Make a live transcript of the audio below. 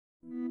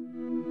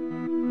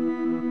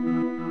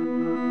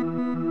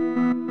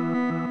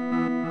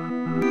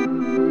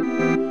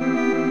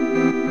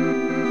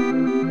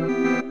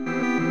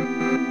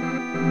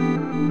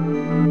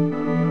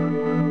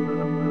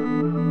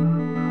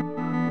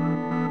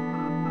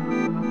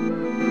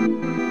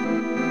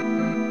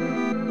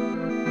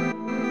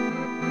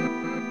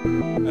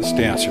That's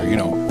dancer, you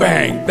know,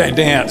 bang, bang,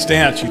 dance,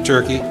 dance, you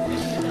turkey.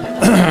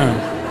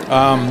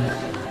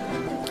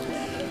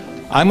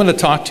 I'm going to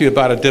talk to you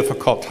about a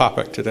difficult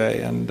topic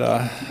today, and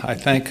I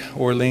thank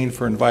Orleen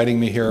for inviting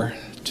me here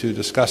to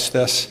discuss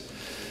this.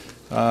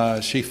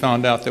 She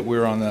found out that we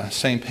were on the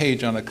same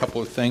page on a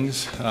couple of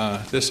things.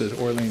 This is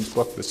Orleen's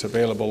book that's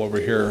available over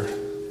here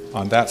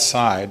on that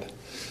side.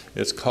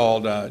 It's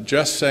called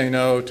Just Say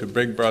No to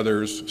Big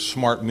Brother's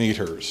Smart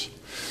Meters.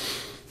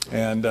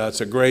 And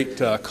it's a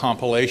great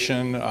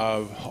compilation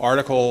of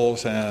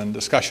articles and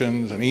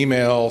discussions and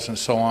emails and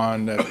so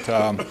on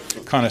that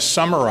kind of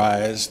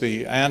summarize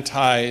the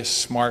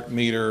anti-smart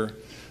meter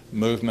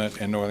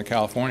movement in Northern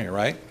California,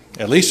 right?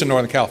 At least in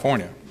Northern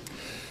California.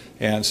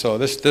 And so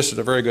this is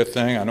a very good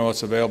thing. I know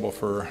it's available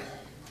for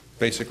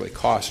basically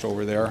cost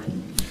over there.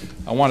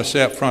 I want to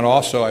say up front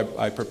also,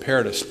 I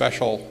prepared a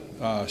special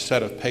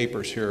set of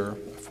papers here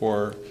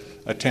for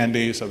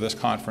attendees of this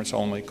conference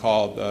only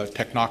called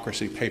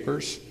Tecnocracy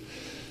Papers.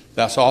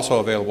 That's also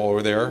available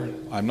over there.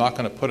 I'm not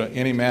going to put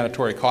any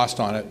mandatory cost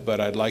on it, but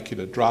I'd like you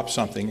to drop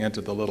something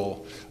into the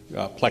little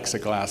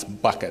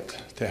plexiglass bucket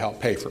to help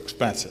pay for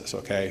expenses,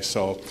 okay?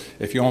 So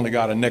if you only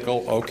got a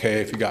nickel, okay.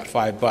 If you got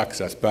 $5,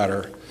 that's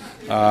better.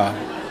 If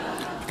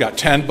you got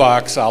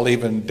 $10, I'll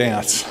even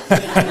dance,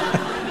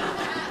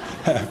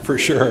 for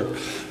sure.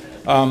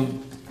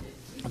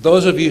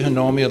 Those of you who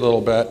know me a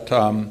little bit,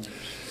 and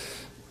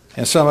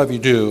some of you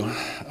do,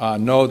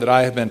 know that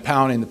I have been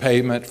pounding the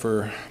pavement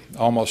for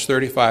almost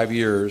 35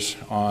 years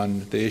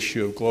on the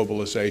issue of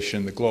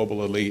globalization, the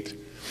global elite,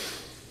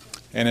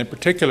 and in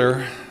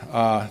particular,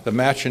 the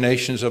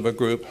machinations of a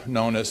group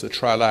known as the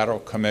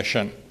Trilateral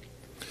Commission.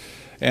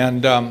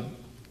 And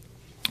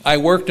I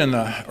worked in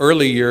the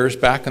early years,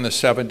 back in the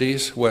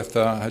 70s, with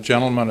a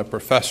gentleman, a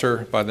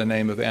professor by the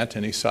name of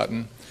Anthony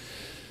Sutton,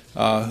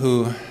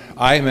 who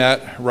I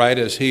met right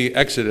as he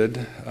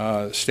exited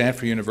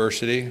Stanford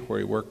University, where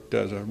he worked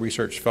as a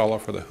research fellow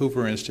for the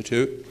Hoover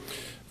Institute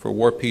for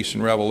War, Peace,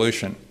 and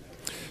Revolution.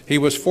 He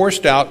was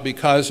forced out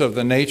because of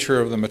the nature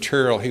of the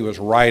material he was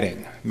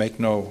writing. Make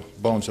no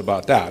bones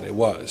about that, it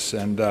was.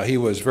 And he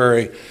was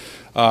very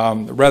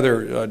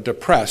rather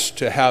depressed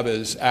to have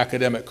his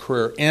academic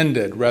career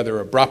ended rather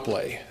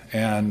abruptly.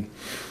 And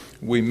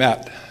we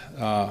met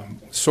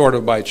sort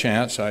of by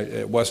chance.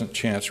 It wasn't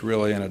chance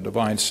really in a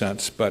divine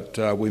sense, but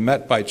we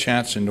met by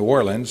chance in New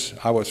Orleans.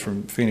 I was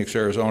from Phoenix,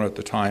 Arizona at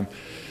the time.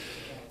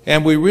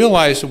 And we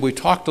realized that we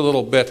talked a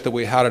little bit that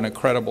we had an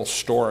incredible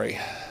story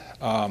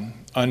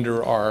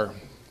under our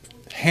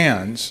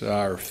hands,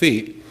 our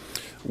feet,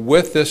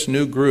 with this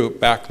new group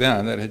back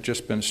then that had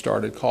just been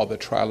started called the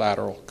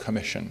Trilateral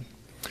Commission.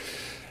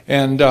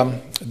 And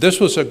this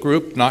was a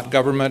group, not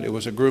government, it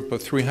was a group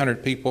of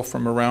 300 people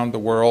from around the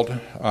world,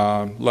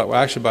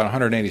 actually about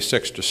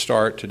 186 to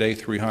start, today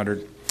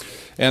 300.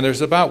 And there's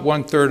about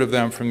 1/3 of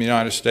them from the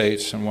United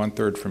States and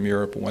 1/3 from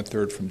Europe and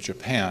 1/3 from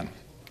Japan.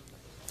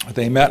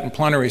 They met in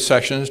plenary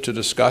sessions to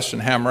discuss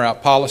and hammer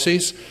out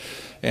policies,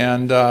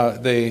 and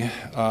they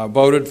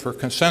voted for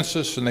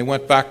consensus, and they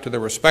went back to their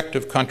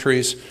respective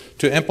countries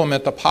to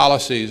implement the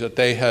policies that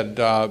they had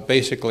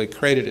basically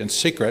created in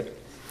secret.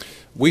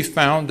 We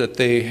found that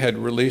they had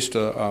released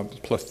a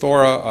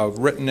plethora of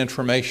written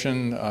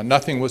information.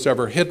 Nothing was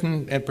ever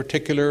hidden in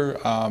particular,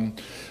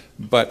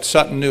 but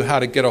Sutton knew how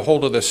to get a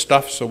hold of this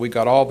stuff, so we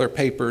got all their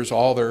papers,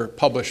 all their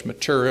published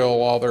material,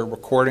 all their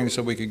recordings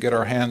that we could get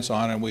our hands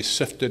on, and we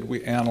sifted,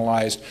 we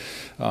analyzed.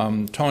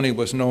 Tony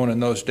was known in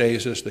those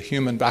days as the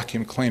human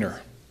vacuum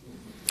cleaner.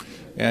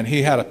 And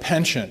he had a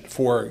penchant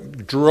for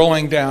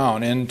drilling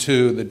down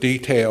into the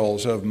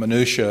details of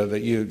minutia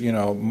that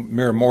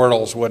mere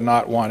mortals would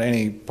not want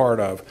any part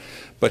of,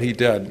 but he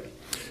did.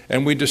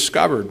 And we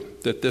discovered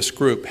that this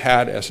group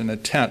had as an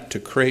intent to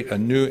create a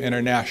new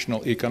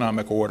international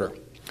economic order.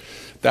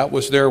 That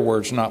was their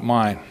words, not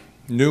mine.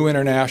 New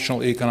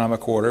International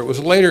Economic Order. It was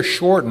later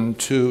shortened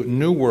to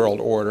New World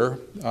Order,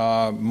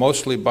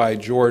 mostly by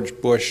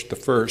George Bush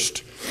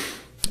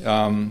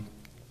I,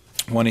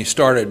 when he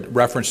started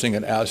referencing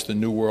it as the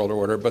New World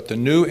Order. But the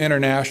New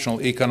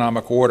International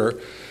Economic Order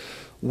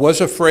was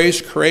a phrase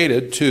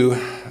created to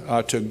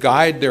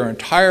guide their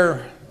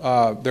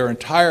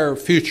entire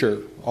future.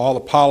 All the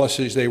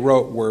policies they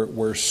wrote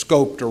were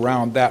scoped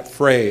around that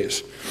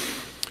phrase.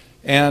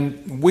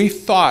 And we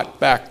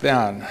thought back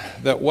then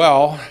that,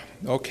 well,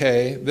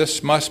 okay,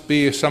 this must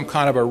be some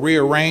kind of a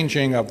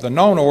rearranging of the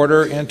known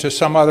order into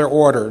some other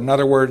order. In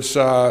other words,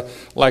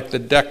 like the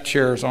deck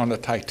chairs on the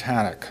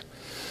Titanic.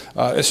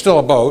 It's still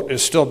a boat,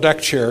 it's still deck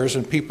chairs,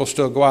 and people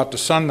still go out to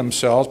sun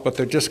themselves, but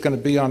they're just going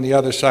to be on the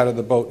other side of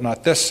the boat,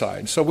 not this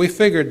side. So we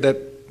figured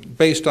that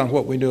based on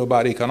what we knew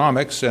about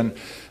economics, and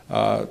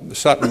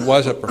Sutton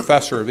was a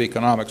professor of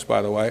economics,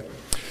 by the way,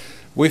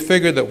 we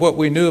figured that what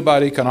we knew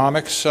about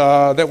economics,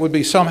 that would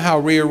be somehow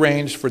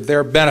rearranged for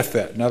their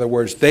benefit. In other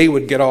words, they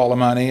would get all the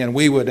money and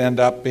we would end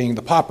up being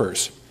the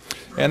paupers.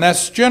 And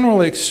that's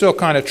generally still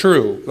kind of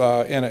true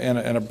in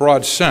a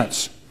broad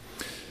sense.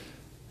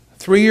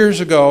 3 years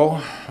ago,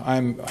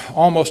 I'm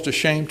almost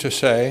ashamed to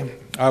say,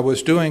 I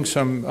was doing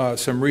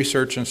some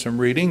research and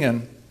some reading,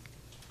 and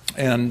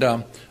And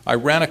I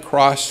ran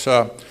across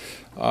a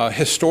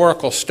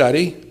historical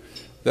study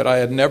that I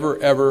had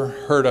never ever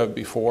heard of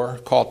before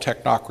called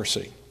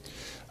Tecnocracy.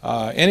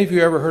 Any of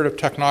you ever heard of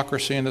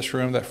technocracy in this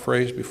room, that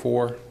phrase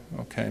before?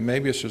 Okay,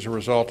 maybe it's as a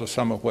result of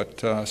some of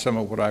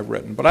what I've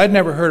written. But I'd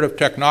never heard of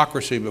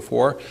technocracy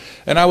before,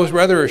 and I was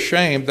rather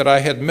ashamed that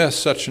I had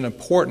missed such an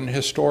important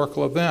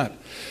historical event.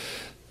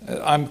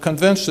 I'm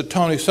convinced that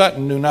Tony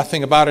Sutton knew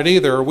nothing about it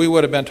either, or we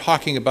would have been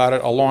talking about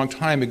it a long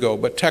time ago.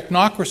 But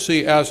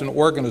Tecnocracy as an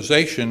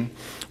organization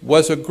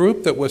was a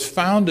group that was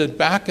founded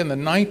back in the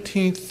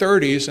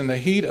 1930s in the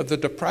heat of the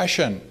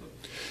Depression.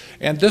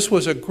 And this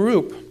was a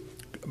group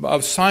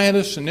of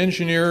scientists and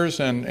engineers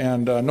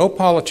and no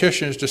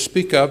politicians to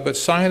speak of, but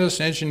scientists,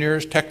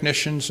 engineers,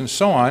 technicians, and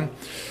so on,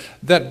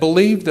 that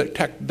believed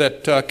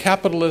that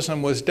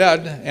capitalism was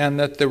dead and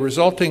that the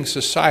resulting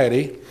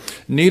society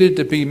needed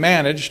to be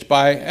managed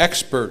by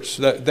experts,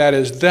 that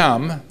is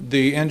them,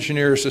 the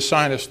engineers, the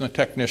scientists, and the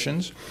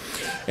technicians.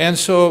 And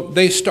so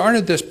they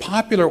started this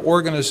popular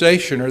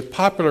organization or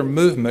popular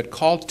movement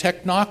called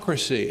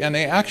Tecnocracy, and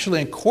they actually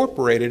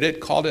incorporated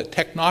it, called it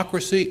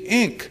Tecnocracy,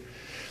 Inc.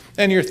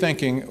 And you're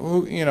thinking,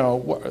 you know,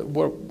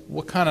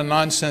 what kind of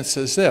nonsense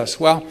is this?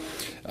 Well,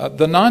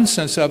 the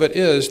nonsense of it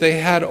is they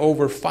had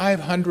over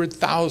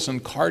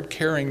 500,000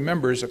 card-carrying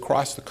members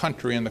across the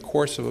country in the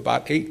course of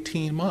about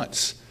 18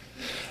 months.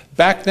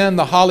 Back then,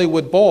 the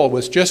Hollywood Bowl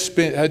had just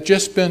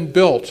been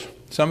built.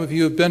 Some of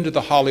you have been to the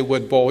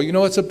Hollywood Bowl. You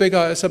know, it's a big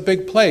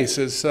place.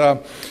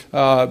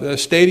 The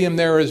stadium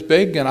there is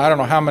big, and I don't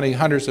know how many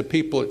hundreds of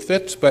people it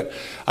fits, but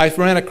I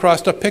ran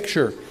across a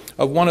picture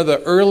of one of the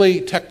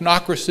early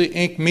Tecnocracy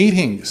Inc.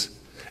 meetings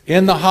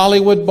in the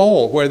Hollywood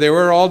Bowl, where they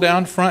were all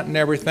down front and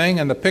everything,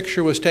 and the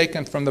picture was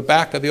taken from the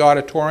back of the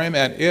auditorium,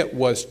 and it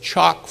was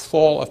chock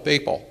full of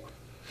people.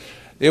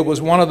 It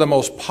was one of the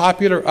most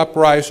popular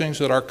uprisings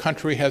that our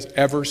country has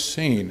ever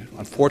seen.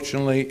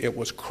 Unfortunately, it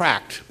was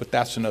cracked, but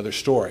that's another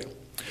story.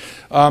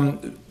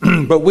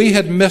 But we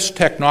had missed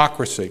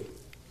Tecnocracy.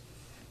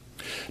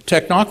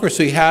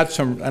 Tecnocracy had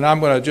some, and I'm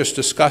going to just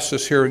discuss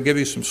this here and give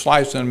you some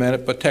slides in a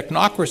minute, but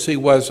Tecnocracy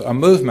was a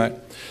movement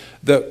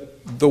that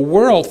the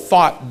world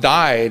thought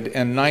died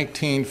in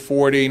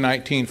 1940,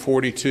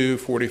 1942,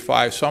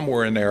 45,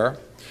 somewhere in there,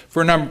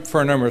 for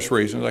numerous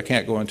reasons. I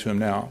can't go into them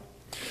now.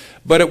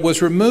 But it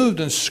was removed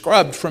and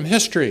scrubbed from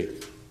history.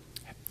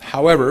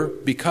 However,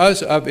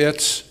 because of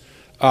its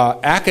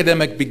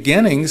academic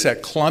beginnings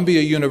at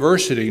Columbia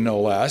University, no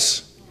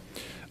less,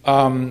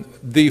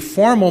 the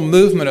formal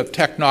movement of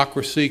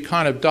Tecnocracy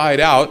kind of died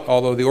out,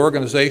 although the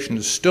organization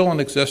is still in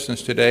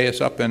existence today.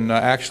 It's up in,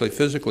 actually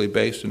physically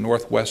based in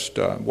Northwest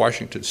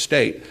Washington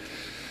State.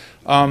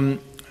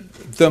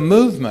 The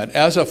movement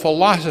as a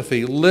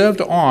philosophy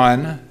lived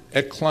on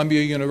at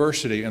Columbia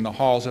University in the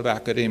halls of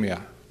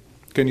academia.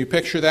 Can you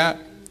picture that?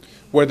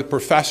 Where the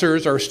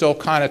professors are still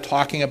kind of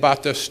talking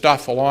about this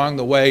stuff along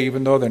the way,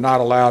 even though they're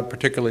not allowed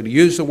particularly to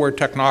use the word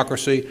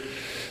technocracy.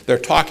 They're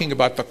talking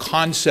about the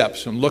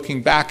concepts and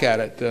looking back at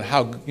it,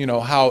 how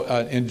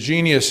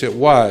ingenious it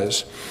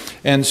was.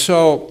 And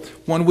so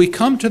when we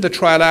come to the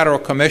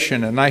Trilateral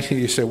Commission in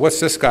you say, what's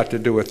this got to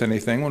do with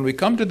anything? When we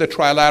come to the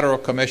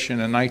Trilateral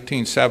Commission in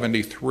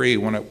 1973,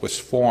 when it was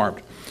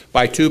formed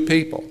by two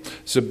people,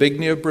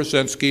 Zbigniew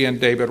Brzezinski and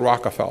David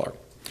Rockefeller.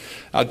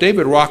 Now,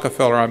 David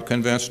Rockefeller, I'm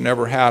convinced,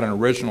 never had an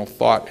original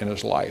thought in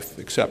his life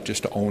except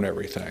just to own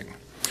everything.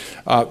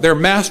 They're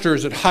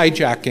masters at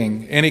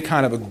hijacking any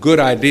kind of a good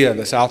idea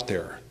that's out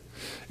there.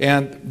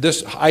 And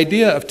this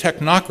idea of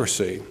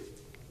technocracy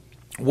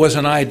was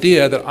an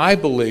idea that I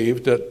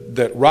believed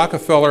that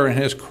Rockefeller and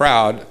his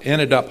crowd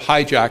ended up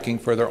hijacking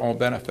for their own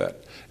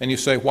benefit. And you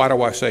say, why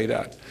do I say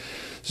that?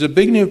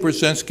 Zbigniew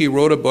Brzezinski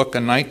wrote a book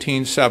in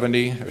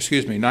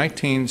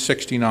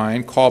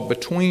 1969 called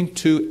Between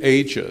Two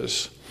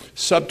Ages,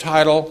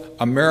 subtitle,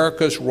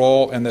 America's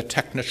Role in the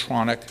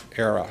Technotronic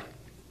Era.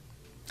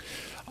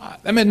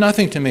 That meant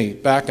nothing to me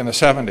back in the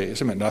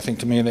 70s. It meant nothing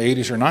to me in the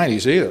 80s or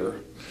 90s either.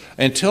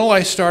 Until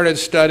I started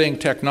studying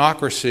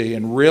technocracy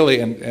and really,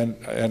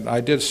 and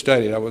I did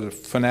study it. I was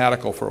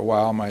fanatical for a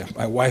while.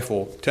 My wife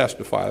will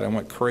testify that I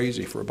went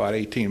crazy for about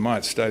 18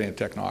 months studying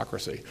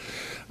technocracy.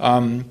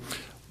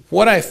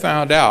 What I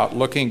found out,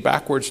 looking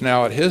backwards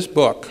now at his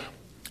book,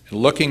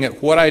 looking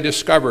at what I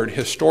discovered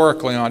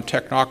historically on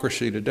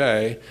technocracy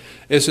today,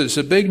 is that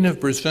Zbigniew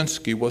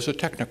Brzezinski was a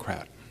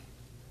technocrat.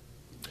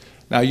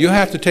 Now, you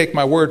have to take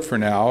my word for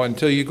now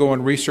until you go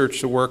and research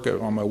the work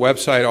on my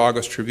website,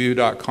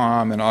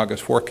 augusttreview.com and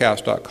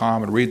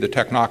augustforecast.com, and read the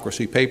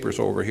technocracy papers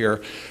over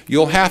here.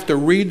 You'll have to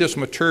read this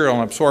material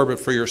and absorb it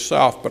for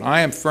yourself, but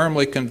I am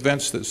firmly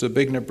convinced that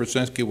Zbigniew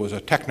Brzezinski was a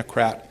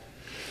technocrat,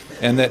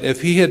 and that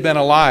if he had been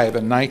alive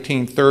in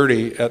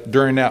 1930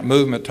 during that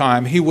movement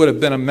time, he would have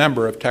been a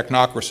member of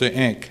Tecnocracy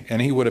Inc.,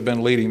 and he would have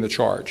been leading the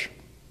charge.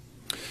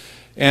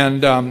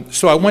 And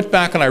so I went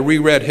back and I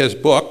reread his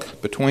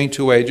book, Between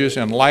Two Ages,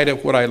 in light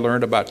of what I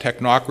learned about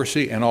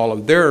technocracy and all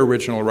of their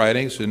original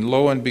writings, and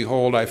lo and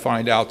behold, I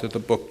find out that the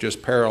book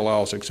just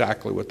parallels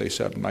exactly what they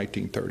said in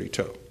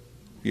 1932.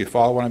 You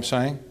follow what I'm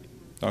saying?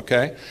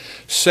 okay?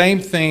 Same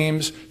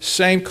themes,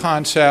 same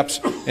concepts,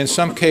 in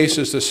some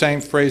cases the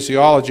same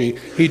phraseology.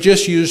 He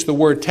just used the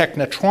word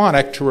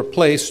technotronic to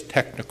replace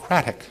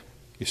technocratic,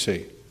 you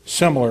see.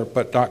 Similar,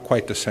 but not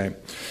quite the same.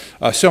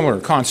 Similar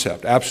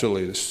concept,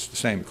 absolutely the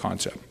same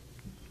concept.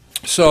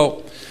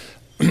 So,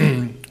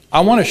 I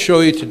want to show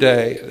you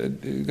today,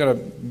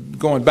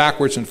 going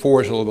backwards and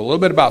forwards a little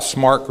bit about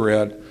smart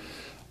grid.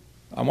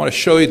 I want to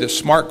show you that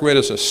smart grid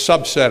is a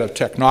subset of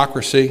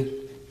technocracy.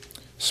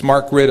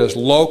 Smart grid is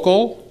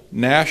local,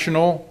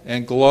 national,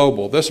 and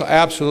global. This will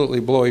absolutely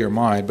blow your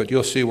mind, but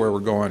you'll see where we're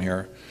going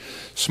here.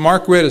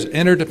 Smart grid is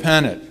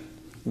interdependent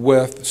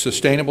with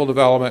sustainable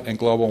development and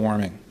global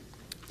warming.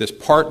 This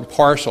part and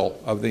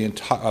parcel of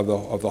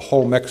the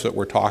whole mix that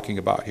we're talking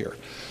about here.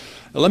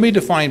 Now, let me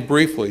define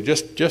briefly,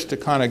 just to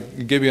kind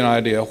of give you an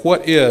idea,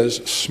 what is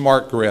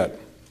smart grid?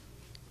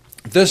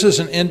 This is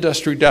an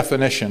industry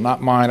definition,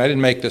 not mine. I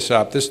didn't make this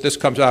up. This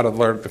comes out of,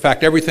 in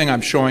fact, everything I'm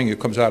showing you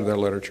comes out of their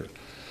literature.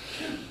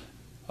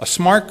 A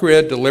smart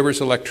grid delivers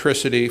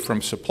electricity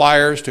from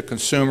suppliers to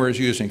consumers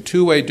using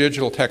two-way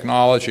digital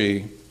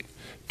technology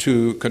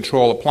to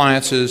control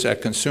appliances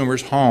at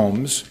consumers'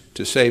 homes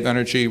to save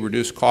energy,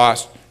 reduce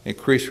costs,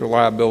 increase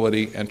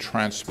reliability, and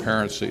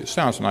transparency. It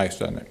sounds nice,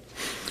 doesn't it?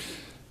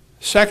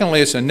 Secondly,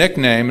 it's a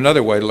nickname,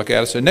 another way to look at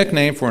it, it's a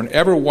nickname for an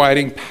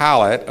ever-widening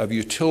palette of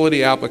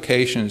utility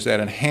applications that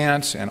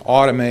enhance and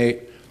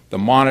automate the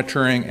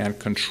monitoring and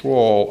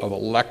control of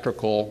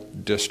electrical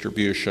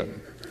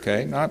distribution.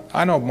 Okay, now,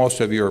 I know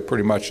most of you are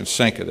pretty much in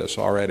sync of this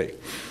already.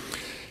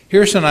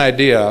 Here's an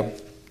idea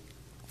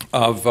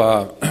of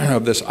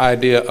this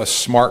idea of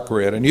smart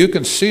grid, and you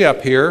can see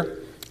up here,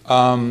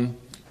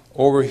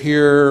 over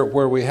here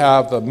where we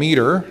have the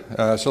meter,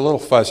 it's a little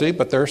fuzzy,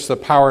 but there's the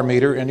power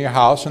meter in your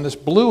house, and this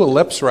blue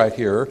ellipse right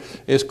here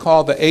is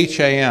called the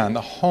HAN,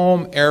 the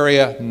Home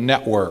Area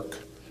Network.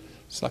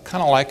 It's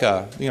kind of like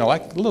a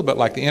little bit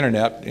like the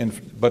internet,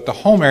 but the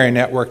home area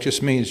network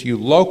just means you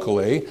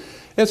locally.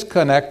 It's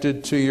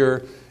connected to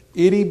your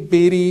itty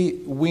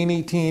bitty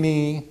weeny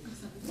teeny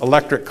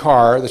electric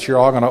car that you're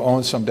all going to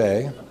own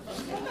someday.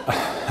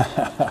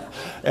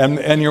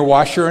 And your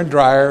washer and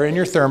dryer and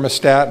your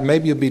thermostat.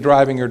 Maybe you'll be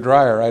driving your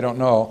dryer, I don't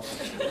know.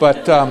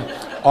 But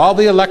all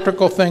the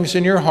electrical things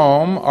in your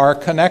home are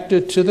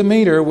connected to the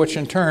meter, which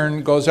in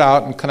turn goes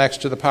out and connects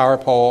to the power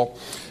pole.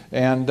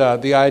 And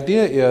the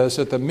idea is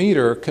that the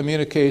meter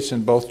communicates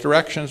in both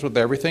directions with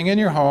everything in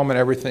your home and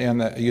everything in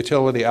the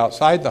utility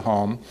outside the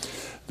home.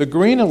 The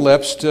green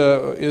ellipse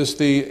is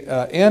the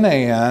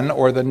NAN,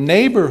 or the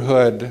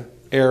neighborhood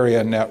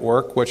area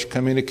network, which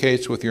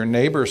communicates with your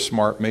neighbor's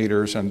smart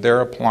meters and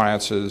their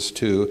appliances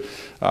to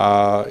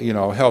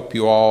help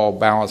you all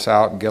balance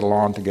out and get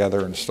along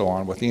together and so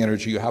on with the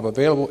energy you have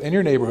available in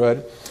your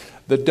neighborhood.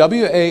 The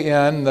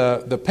WAN,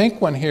 the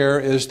pink one here,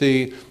 is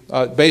the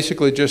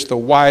basically just the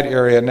wide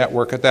area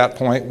network at that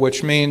point,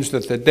 which means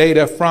that the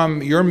data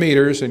from your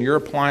meters and your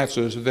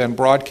appliances are then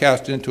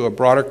broadcast into a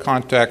broader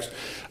context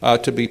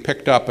to be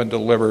picked up and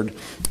delivered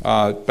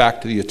back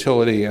to the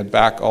utility and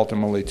back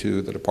ultimately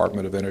to the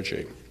Department of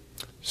Energy.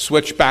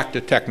 Switch back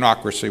to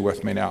technocracy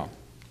with me now.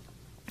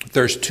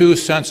 There's two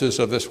senses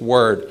of this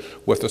word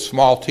with a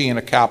small t and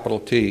a capital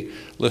T.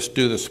 Let's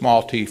do the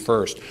small t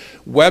first.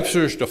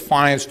 Webster's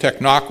defines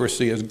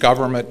technocracy as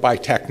government by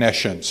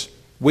technicians.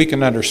 We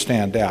can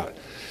understand that.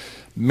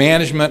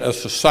 Management of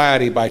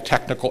society by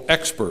technical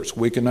experts.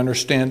 We can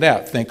understand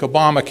that. Think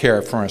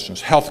Obamacare, for instance,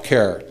 health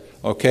care.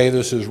 Okay,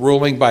 this is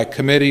ruling by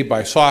committee,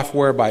 by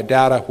software, by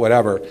data,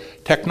 whatever.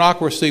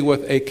 Technocracy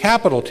with a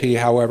capital T,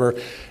 however,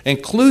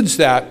 includes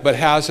that, but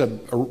has a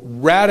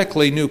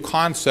radically new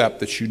concept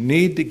that you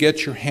need to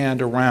get your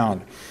hand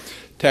around.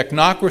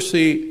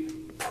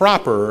 Technocracy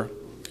proper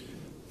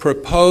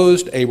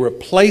proposed a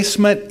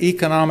replacement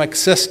economic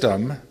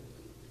system,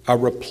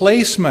 not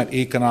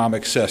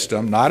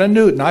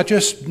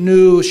just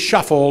new,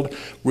 shuffled,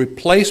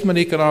 replacement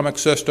economic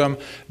system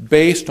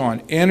based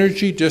on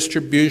energy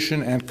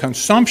distribution and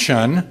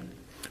consumption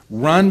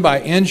run by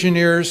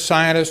engineers,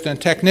 scientists,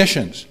 and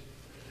technicians.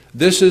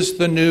 This is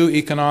the new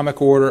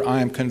economic order, I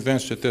am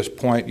convinced at this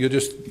point. You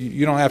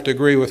don't have to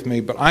agree with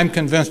me, but I'm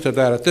convinced of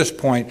that at this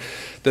point,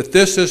 that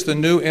this is the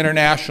new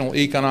international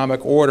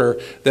economic order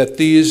that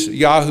these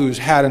yahoos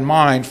had in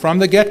mind from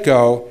the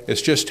get-go.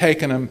 It's just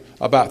taken them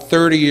about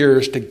 30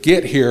 years to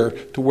get here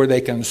to where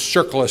they can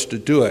circle us to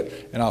do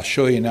it. And I'll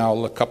show you now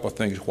a couple of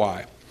things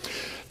why.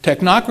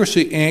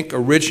 Technocracy, Inc.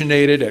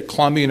 originated at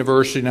Columbia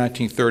University in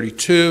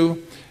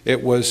 1932.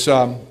 It was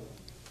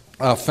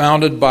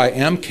founded by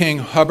M. King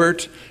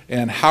Hubbert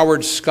and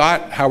Howard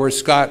Scott. Howard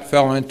Scott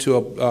fell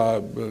into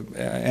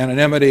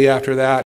anonymity after that.